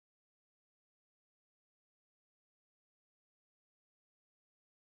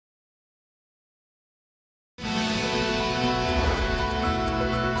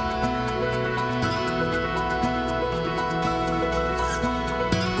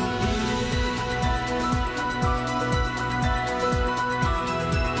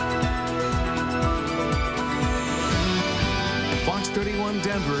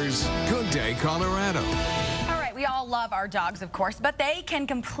Denver's Good Day, Colorado. All right, we all love our dogs, of course, but they can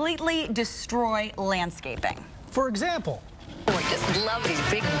completely destroy landscaping. For example, Oh, I just love these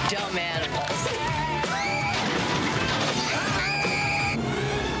big, dumb animals.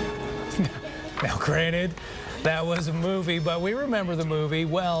 now granted, that was a movie, but we remember the movie.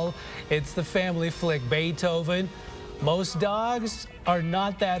 Well, it's the family flick Beethoven. Most dogs are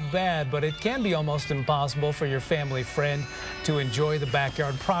not that bad, but it can be almost impossible for your family friend to enjoy the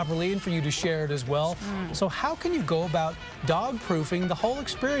backyard properly and for you to share it as well. So how can you go about dog-proofing the whole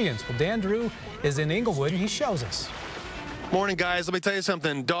experience? Well, Daru is in Inglewood, and he shows us. Morning, guys. Let me tell you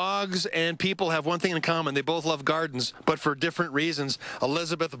something. Dogs and people have one thing in common. They both love gardens, but for different reasons.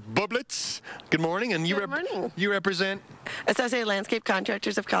 Elizabeth Bublitz, good morning. And Good morning. You represent? Associated Landscape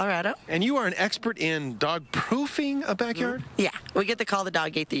Contractors of Colorado. And you are an expert in dog-proofing a backyard? Yeah, we get the call the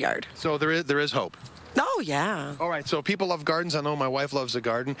dog ate the yard. So there is hope. Oh, yeah. All right, so people love gardens. I know my wife loves a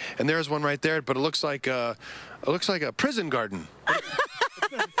garden, and there's one right there, but it looks like a prison garden.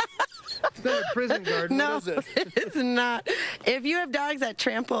 It's not a prison garden. No, what is it? it's not. If you have dogs that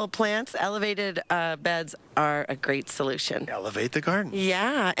trample plants, elevated beds are a great solution. Elevate the garden.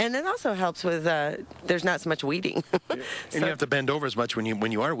 Yeah, and it also helps with there's not so much weeding. And you have to bend over as much when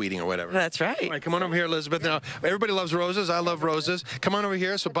you are weeding or whatever. That's right. All right, come on over here, Elizabeth. Now, everybody loves roses. I love roses. Come on over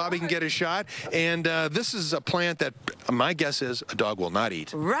here so Bobby can get his shot. And this is a plant that my guess is a dog will not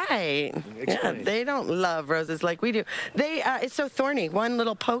eat. Right. Yeah, they don't love roses like we do. It's so thorny. One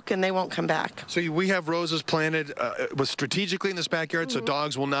little poke and they won't come back. So we have roses planted strategically in this backyard so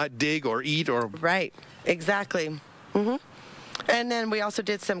dogs will not dig or eat or... Right. Exactly. And then we also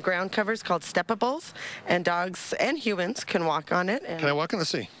did some ground covers called steppables, and dogs and humans can walk on it. Can I walk in the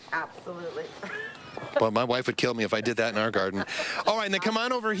sea? Absolutely. Well, my wife would kill me if I did that in our garden. All right, and then come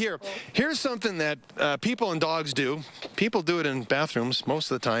on over here. Here's something that people and dogs do. People do it in bathrooms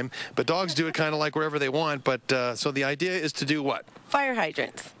most of the time, but dogs do it kind of like wherever they want. But so the idea is to do what? Fire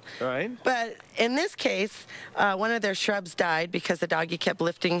hydrants. All right. But in this case, one of their shrubs died because the doggy kept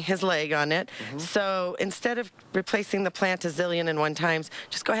lifting his leg on it. So instead of replacing the plant a zillion and one times,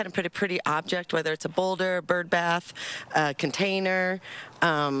 just go ahead and put a pretty object, whether it's a boulder, bird bath, container,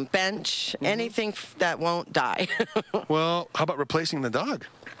 bench, anything that won't die. Well, how about replacing the dog?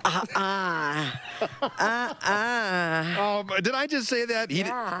 Oh, did I just say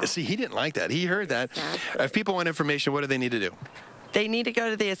that? See, he didn't like that. He heard that. Exactly. If people want information, what do they need to do? They need to go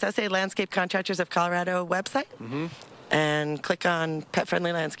to the Associated Landscape Contractors of Colorado website and click on Pet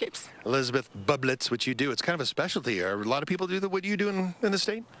Friendly Landscapes. Elizabeth Bublitz, what you do, it's kind of a specialty. Are a lot of people do what you do in the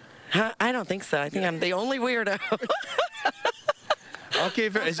state? I don't think so. I think I'm the only weirdo. Okay,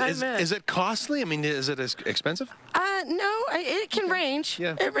 is it costly? I mean, is it expensive? No, it can range.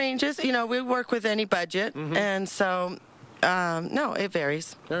 Yeah. It ranges. You know, we work with any budget, and so, no, it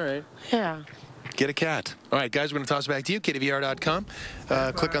varies. All right. Yeah. Get a cat. All right, guys, we're going to toss it back to you, KDVR.com.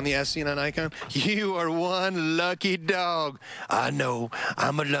 Click on the SCN icon. You are one lucky dog. I know.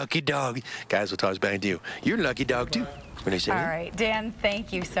 I'm a lucky dog. Guys, we'll toss it back to you. You're a lucky dog, too. What do you say? All right, Dan,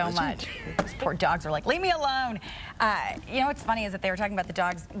 thank you so much. Those poor dogs are like, leave me alone. You know what's funny is that they were talking about the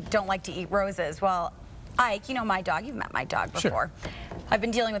dogs don't like to eat roses. Well, Ike, you know my dog. You've met my dog before. Sure. I've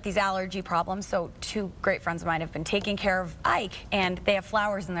been dealing with these allergy problems, so two great friends of mine have been taking care of Ike, and they have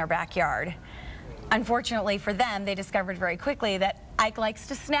flowers in their backyard. Unfortunately for them, they discovered very quickly that Ike likes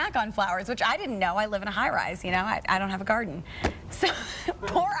to snack on flowers, which I didn't know. I live in a high-rise, you know. I don't have a garden. So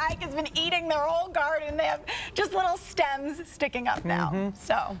poor Ike has been eating their whole garden. They have just little stems sticking up now.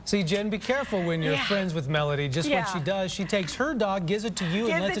 So see, Jen, be careful when you're friends with Melody. Just what she does, she takes her dog, gives it to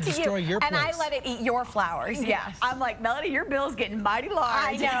you, and lets it destroy your place. And I let it eat your flowers, yes. I'm like, Melody, your bill's getting mighty large.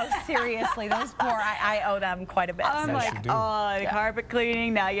 I know, seriously. Those poor, I owe them quite a bit. I'm like, oh, carpet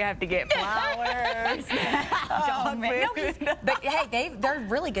cleaning, now you have to get flowers. Oh, man. No, but hey, they're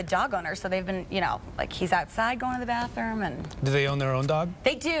really good dog owners, so they've been, you know, like he's outside going to the bathroom. And do they own their own dog?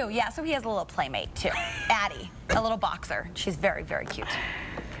 They do, yeah. So he has a little playmate too, Addie, a little boxer. She's very, very cute.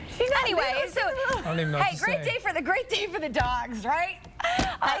 Anyway, so I don't even know hey, great day for the dogs, right?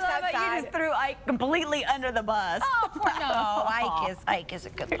 I love it. You just threw Ike completely under the bus. Oh, poor no. Ike is a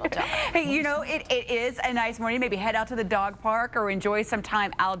good little dog. Hey, you know, it is a nice morning. Maybe head out to the dog park or enjoy some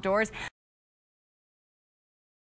time outdoors.